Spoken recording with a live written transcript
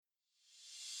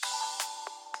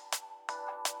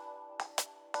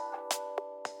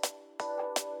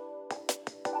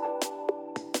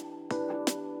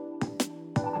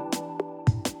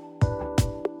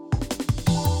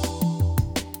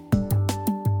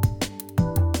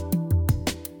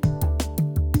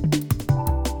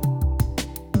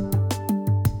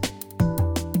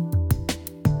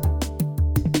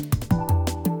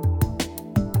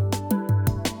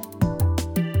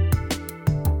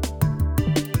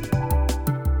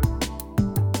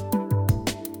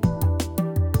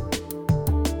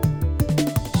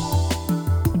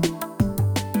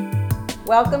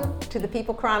Welcome to the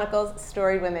People Chronicles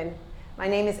Storied Women. My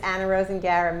name is Anna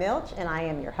Rosengara Milch, and I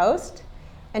am your host.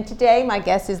 And today my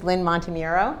guest is Lynn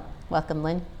Montemuro. Welcome,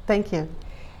 Lynn. Thank you.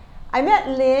 I met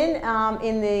Lynn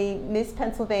in the Miss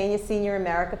Pennsylvania Senior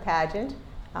America pageant.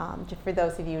 For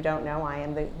those of you who don't know, I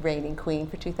am the reigning queen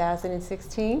for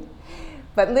 2016.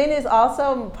 But Lynn is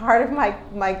also part of my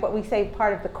what we say,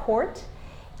 part of the court.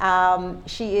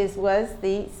 She was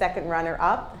the second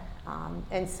runner-up.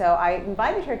 And so I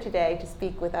invited her today to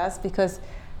speak with us because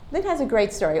Lynn has a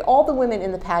great story. All the women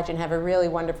in the pageant have a really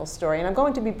wonderful story, and I'm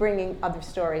going to be bringing other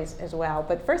stories as well.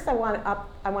 But first I want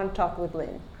to talk with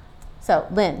Lynn. So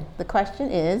Lynn, the question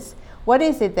is, what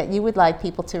is it that you would like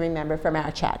people to remember from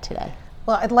our chat today?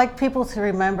 Well, I'd like people to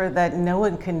remember that no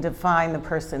one can define the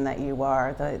person that you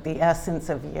are, the essence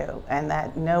of you, and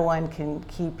that no one can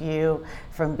keep you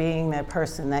from being the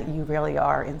person that you really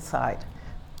are inside.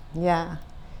 Yeah.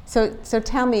 So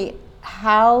tell me,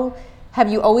 how have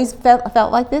you always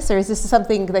felt like this, or is this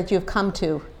something that you've come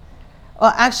to?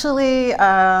 Well, actually,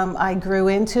 I grew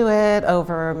into it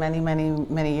over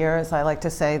many years. I like to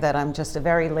say that I'm just a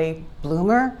very late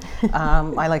bloomer.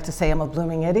 I like to say I'm a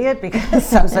blooming idiot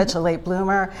because I'm such a late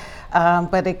bloomer.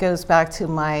 But it goes back to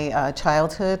my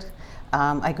childhood.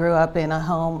 I grew up in a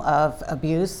home of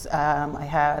abuse. I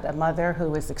had a mother who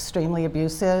was extremely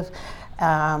abusive,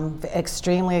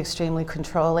 extremely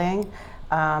controlling.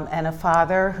 And a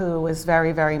father who was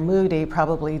very moody,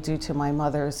 probably due to my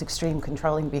mother's extreme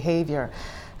controlling behavior.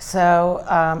 So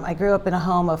I grew up in a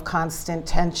home of constant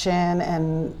tension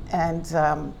and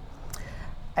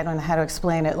I don't know how to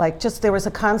explain it, like just there was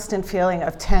a constant feeling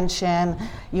of tension.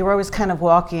 You were always kind of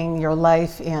walking your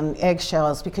life in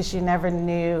eggshells because you never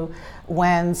knew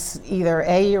when either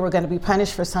A, you were going to be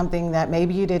punished for something that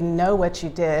maybe you didn't know what you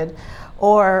did,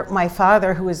 or my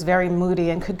father, who was very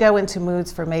moody and could go into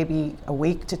moods for maybe a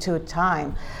week to two at a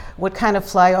time, would kind of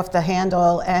fly off the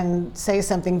handle and say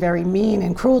something very mean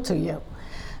and cruel to you.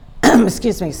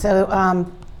 Excuse me. So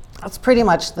that's pretty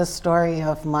much the story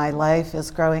of my life, is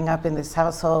growing up in this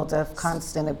household of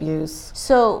constant abuse.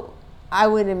 So I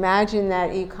would imagine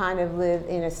that you kind of live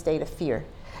in a state of fear.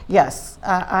 Yes,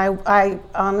 I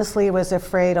honestly was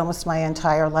afraid almost my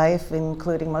entire life,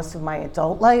 including most of my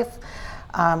adult life.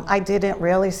 I didn't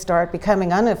really start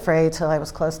becoming unafraid till I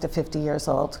was close to 50 years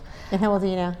old. And how old are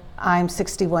you now? I'm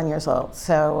 61 years old.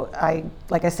 So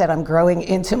like I said, I'm growing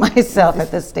into myself at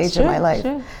this stage of my life.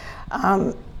 Sure.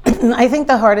 I think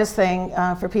the hardest thing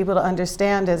for people to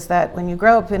understand is that when you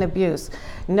grow up in abuse,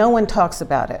 no one talks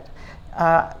about it.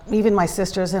 Even my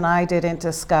sisters and I didn't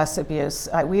discuss abuse.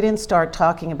 We didn't start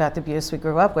talking about the abuse we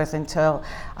grew up with until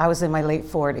I was in my late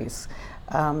 40s.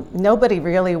 Nobody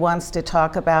really wants to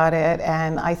talk about it,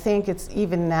 and I think it's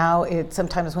even now,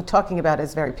 sometimes when talking about it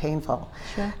is very painful.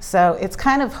 Sure. So it's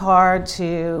kind of hard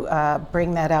to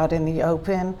bring that out in the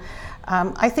open.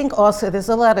 I think also there's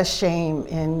a lot of shame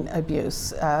in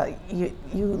abuse. You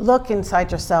look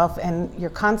inside yourself and you're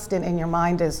constant in your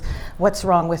mind is, what's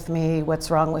wrong with me? What's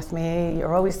wrong with me?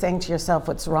 You're always saying to yourself,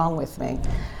 what's wrong with me?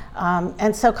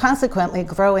 And so consequently,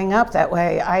 growing up that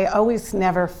way, I always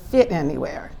never fit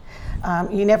anywhere.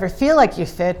 You never feel like you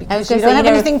fit because you don't have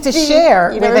anything to share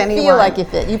with anyone. You never feel like you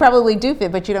fit. You probably do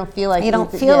fit, but you don't feel like you don't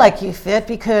feel like you fit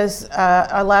because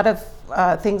a lot of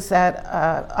things that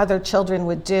other children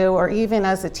would do, or even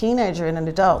as a teenager and an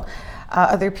adult,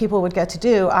 other people would get to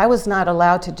do, I was not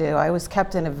allowed to do. I was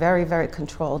kept in a very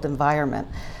controlled environment.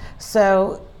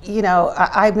 So, you know,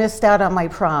 I missed out on my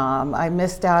prom. I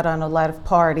missed out on a lot of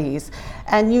parties.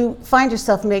 And you find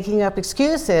yourself making up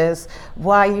excuses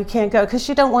why you can't go, because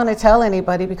you don't want to tell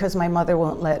anybody because my mother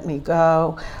won't let me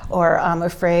go, or I'm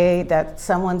afraid that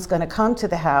someone's going to come to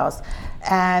the house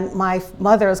and my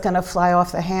mother is going to fly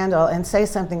off the handle and say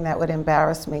something that would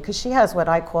embarrass me, because she has what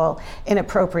I call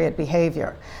inappropriate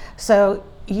behavior. So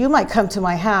you might come to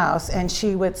my house and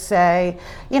she would say,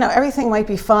 you know, everything might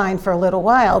be fine for a little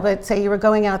while, but say you were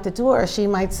going out the door, she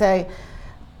might say,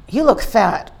 you look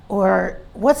fat, or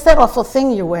what's that awful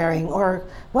thing you're wearing, or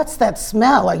what's that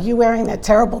smell? Are you wearing that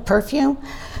terrible perfume?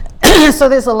 So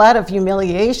there's a lot of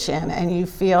humiliation, and you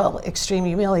feel extreme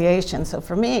humiliation. So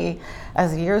for me,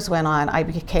 as the years went on, I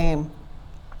became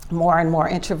more and more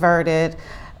introverted,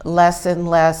 less and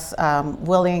less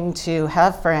willing to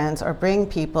have friends or bring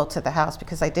people to the house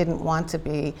because I didn't want to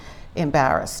be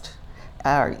embarrassed.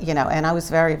 You know, and I was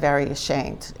very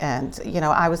ashamed. And, you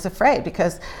know, I was afraid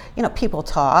because, you know, people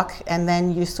talk and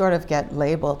then you sort of get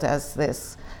labeled as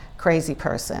this crazy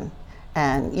person.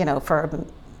 And, you know, for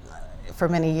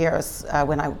many years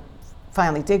when I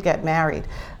finally did get married,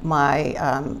 my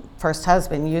first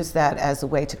husband used that as a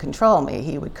way to control me.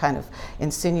 He would kind of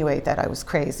insinuate that I was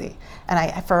crazy.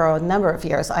 And for a number of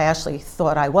years, I actually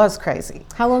thought I was crazy.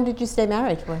 How long did you stay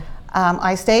married for?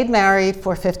 I stayed married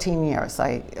for 15 years.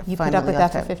 You put up with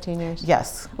that for 15 years?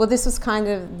 Yes. Well, this was kind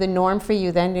of the norm for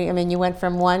you then? I mean, you went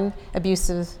from one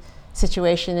abusive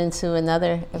situation into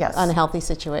another unhealthy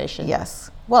situation.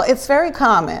 Yes. Well, it's very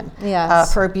common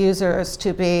for abusers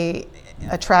to be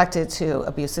attracted to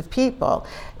abusive people.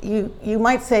 You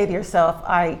might say to yourself,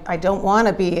 I don't want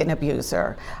to be an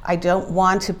abuser. I don't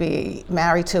want to be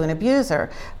married to an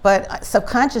abuser. But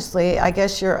subconsciously, I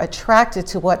guess you're attracted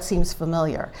to what seems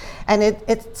familiar. And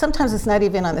it sometimes it's not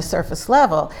even on the surface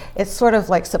level. It's sort of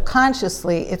like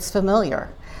subconsciously, it's familiar.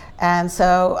 And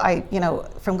so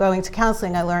from going to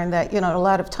counseling, I learned that, a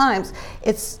lot of times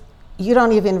you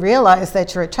don't even realize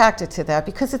that you're attracted to that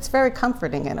because it's very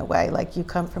comforting in a way. Like you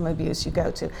come from abuse, you go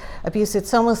to abuse.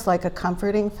 It's almost like a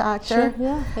comforting factor. Sure,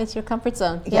 yeah, it's your comfort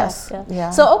zone. Yes.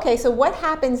 Yeah. So what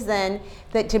happens then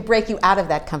to break you out of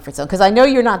that comfort zone? Because I know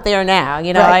you're not there now. Right,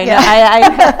 you know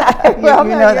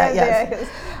that. Yes.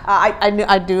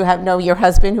 I do know your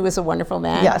husband, who is a wonderful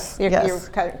man. Yes. Your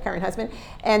current husband.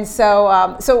 And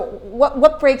so,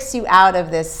 what breaks you out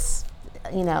of this?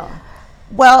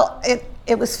 Well,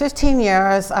 it was 15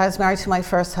 years. I was married to my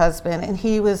first husband, and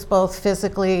he was both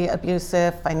physically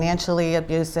abusive, financially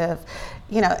abusive.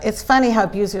 It's funny how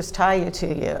abusers tie you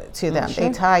to them. Sure.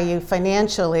 They tie you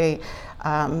financially.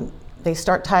 They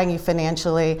start tying you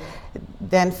financially,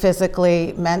 then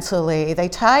physically, mentally. They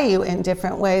tie you in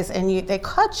different ways, and they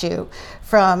cut you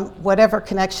from whatever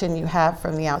connection you have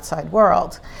from the outside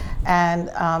world. And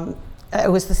it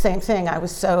was the same thing. I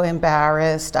was so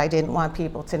embarrassed. I didn't want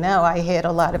people to know. I hid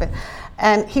a lot of it.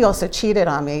 And he also cheated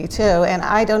on me too. And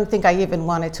I don't think I even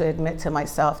wanted to admit to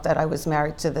myself that I was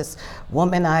married to this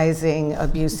womanizing,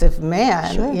 abusive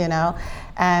man, Sure.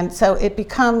 And so it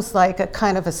becomes like a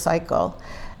kind of a cycle.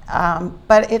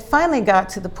 But it finally got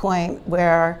to the point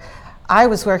where I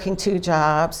was working 2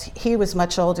 jobs. He was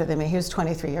much older than me. He was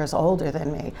 23 years older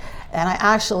than me. And I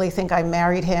actually think I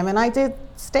married him. And I did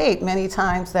state many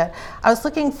times that I was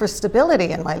looking for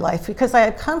stability in my life because I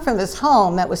had come from this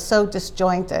home that was so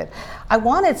disjointed. I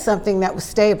wanted something that was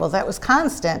stable, that was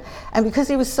constant. And because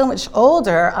he was so much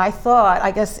older, I thought,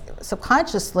 I guess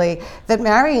subconsciously, that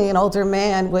marrying an older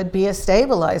man would be a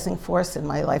stabilizing force in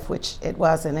my life, which it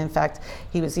wasn't. In fact,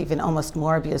 he was even almost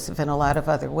more abusive in a lot of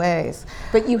other ways.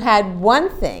 But you had one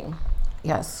thing.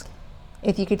 Yes.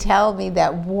 If you could tell me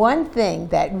that one thing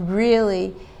that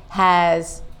really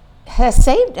has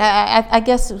saved, I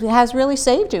guess, has really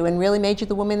saved you and really made you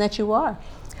the woman that you are.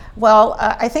 Well,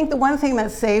 I think the one thing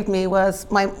that saved me was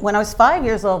when I was 5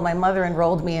 years old, my mother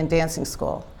enrolled me in dancing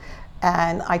school.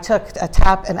 And I took a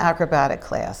tap and acrobatic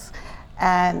class.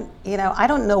 And, I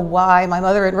don't know why my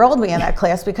mother enrolled me in that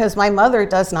class because my mother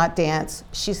does not dance.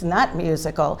 She's not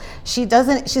musical. She's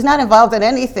not involved in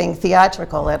anything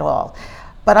theatrical at all.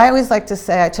 But I always like to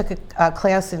say I took a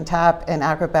class in tap and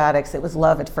acrobatics. It was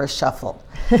love at first shuffle.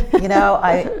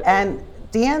 And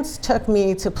dance took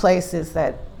me to places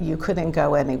that you couldn't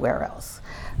go anywhere else.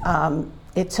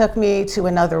 It took me to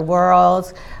another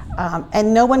world,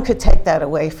 and no one could take that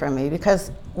away from me because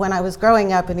when I was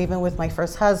growing up, and even with my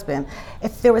first husband,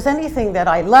 if there was anything that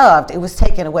I loved, it was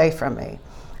taken away from me.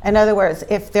 In other words,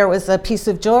 if there was a piece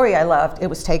of jewelry I loved, it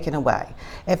was taken away.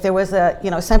 If there was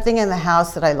something in the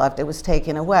house that I loved, it was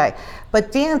taken away.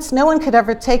 But dance, no one could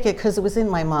ever take it because it was in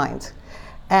my mind.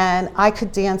 And I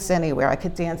could dance anywhere. I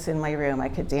could dance in my room. I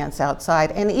could dance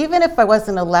outside. And even if I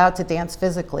wasn't allowed to dance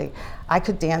physically, I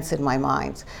could dance in my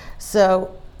mind.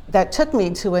 So that took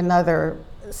me to another,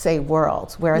 say,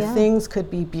 world where things could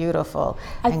be beautiful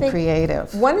and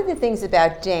creative. One of the things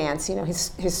about dance,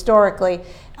 historically,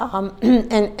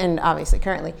 and obviously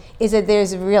currently, is that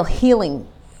there's a real healing.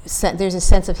 There's a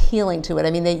sense of healing to it. I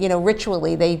mean,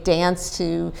 ritually they dance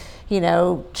to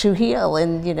heal,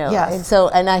 and Yes.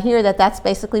 and I hear that that's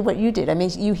basically what you did. I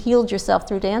mean, you healed yourself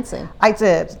through dancing. I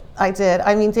did.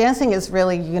 I mean, dancing is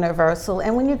really universal,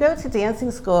 and when you go to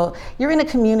dancing school, you're in a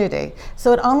community,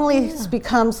 so it only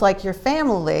becomes like your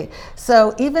family.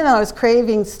 So even though I was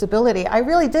craving stability, I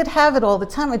really did have it all the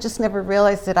time. I just never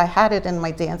realized that I had it in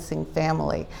my dancing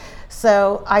family.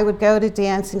 So I would go to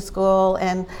dancing school,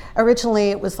 and originally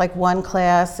it was like one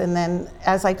class, and then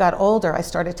as I got older, I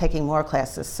started taking more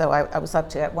classes. So I was up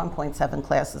to at 1.7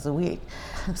 classes a week.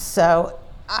 So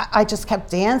I just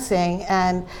kept dancing,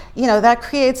 and that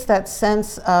creates that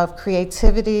sense of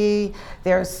creativity.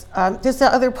 There's the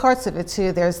other parts of it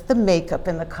too. There's the makeup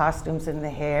and the costumes and the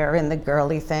hair and the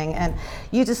girly thing, and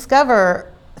you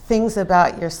discover things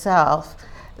about yourself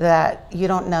that you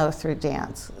don't know through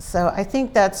dance. So I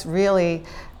think that's really,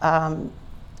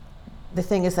 the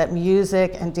thing is that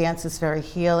music and dance is very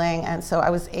healing, and so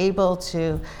I was able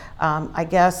to, I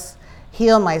guess,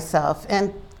 heal myself.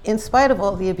 And in spite of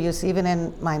all the abuse, even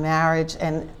in my marriage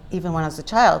and even when I was a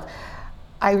child,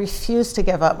 I refused to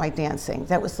give up my dancing.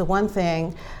 That was the one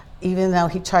thing, even though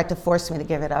he tried to force me to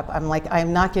give it up, I'm like,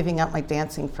 I'm not giving up my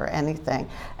dancing for anything.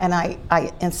 And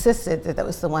I insisted that that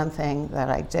was the one thing that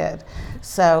I did.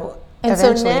 So and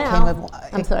eventually so now,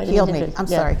 it healed me. I'm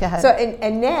sorry, go ahead. So,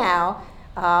 and now,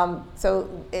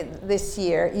 this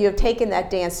year, you have taken that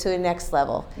dance to the next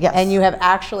level. Yes. And you have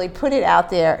actually put it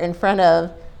out there in front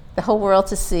of the whole world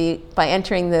to see by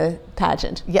entering the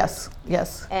pageant. Yes,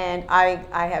 yes. And I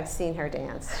have seen her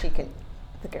dance.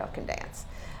 The girl can dance.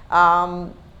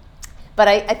 But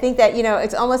I think that,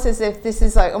 it's almost as if this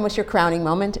is like almost your crowning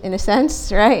moment in a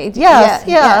sense, right? Yes,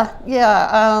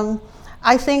 yeah.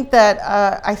 I think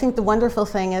the wonderful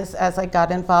thing is, as I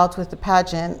got involved with the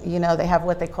pageant, they have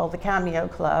what they call the Cameo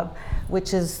Club,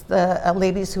 which is the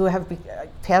ladies who have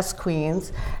past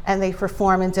queens, and they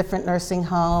perform in different nursing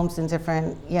homes and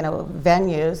different,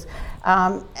 venues.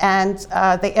 And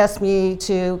they asked me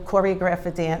to choreograph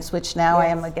a dance, which now I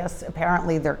am, I guess,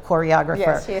 apparently their choreographer.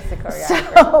 Yes, she is the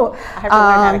choreographer. So, I have to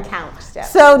learn how to count steps.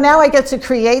 So now I get to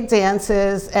create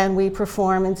dances, and we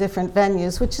perform in different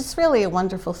venues, which is really a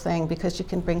wonderful thing because you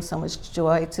can bring so much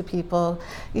joy to people.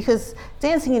 Because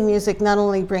dancing and music not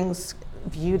only brings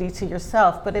beauty to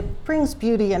yourself, but it brings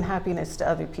beauty and happiness to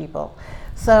other people.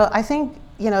 So I think,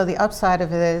 the upside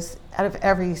of it is, out of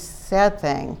every sad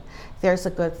thing, there's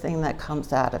a good thing that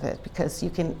comes out of it, because you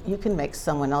can make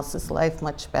someone else's life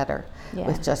much better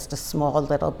with just a small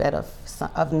little bit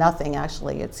of nothing.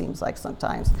 Actually, it seems like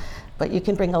sometimes, but you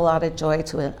can bring a lot of joy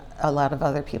to a lot of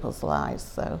other people's lives.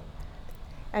 So,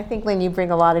 I think, Lynn, you bring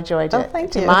a lot of joy to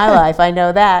you. my life. I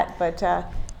know that, but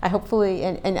I hopefully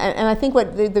and I think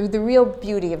what the real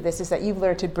beauty of this is that you've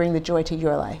learned to bring the joy to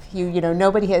your life.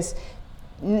 Nobody has.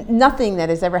 Nothing that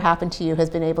has ever happened to you has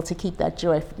been able to keep that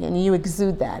joy, and you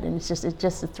exude that, and it's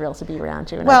just a thrill to be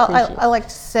around you. And well, I like to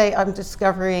say I'm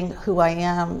discovering who I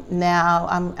am now.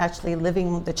 I'm actually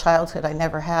living the childhood I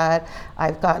never had.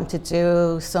 I've gotten to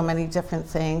do so many different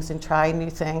things and try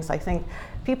new things. I think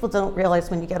people don't realize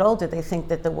when you get older, they think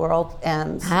that the world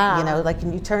ends. Like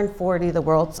when you turn 40, the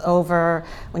world's over.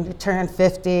 When you turn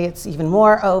 50, it's even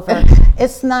more over.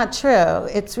 It's not true.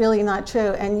 It's really not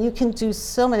true. And you can do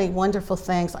so many wonderful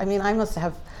things. I mean, I must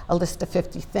have a list of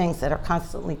 50 things that are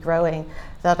constantly growing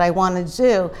that I want to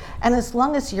do. And as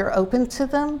long as you're open to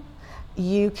them,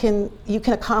 you can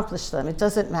accomplish them. It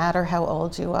doesn't matter how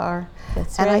old you are.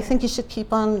 That's and right. I think you should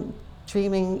keep on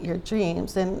dreaming your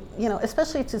dreams, and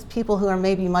especially to people who are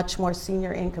maybe much more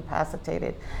senior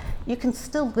incapacitated, you can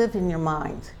still live in your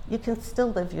mind. You can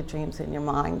still live your dreams in your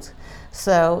mind.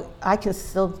 So I can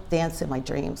still dance in my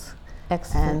dreams.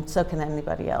 Excellent. And so can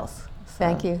anybody else. So,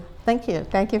 Thank you. Thank you.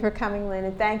 Thank you for coming, Lynn,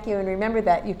 and thank you. And remember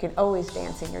that you can always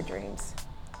dance in your dreams.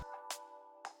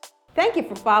 Thank you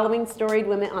for following Storied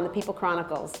Women on the People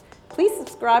Chronicles. Please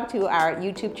subscribe to our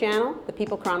YouTube channel, The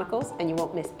People Chronicles, and you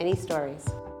won't miss any stories.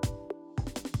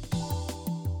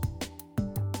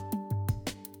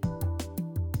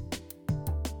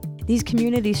 These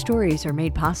community stories are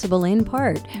made possible in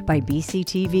part by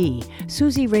BCTV,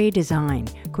 Susie Ray Design,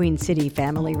 Queen City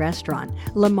Family Restaurant,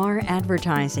 Lamar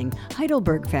Advertising,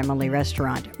 Heidelberg Family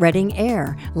Restaurant, Reading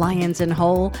Air, Lions and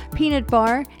Hole, Peanut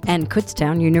Bar, and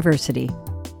Kutztown University.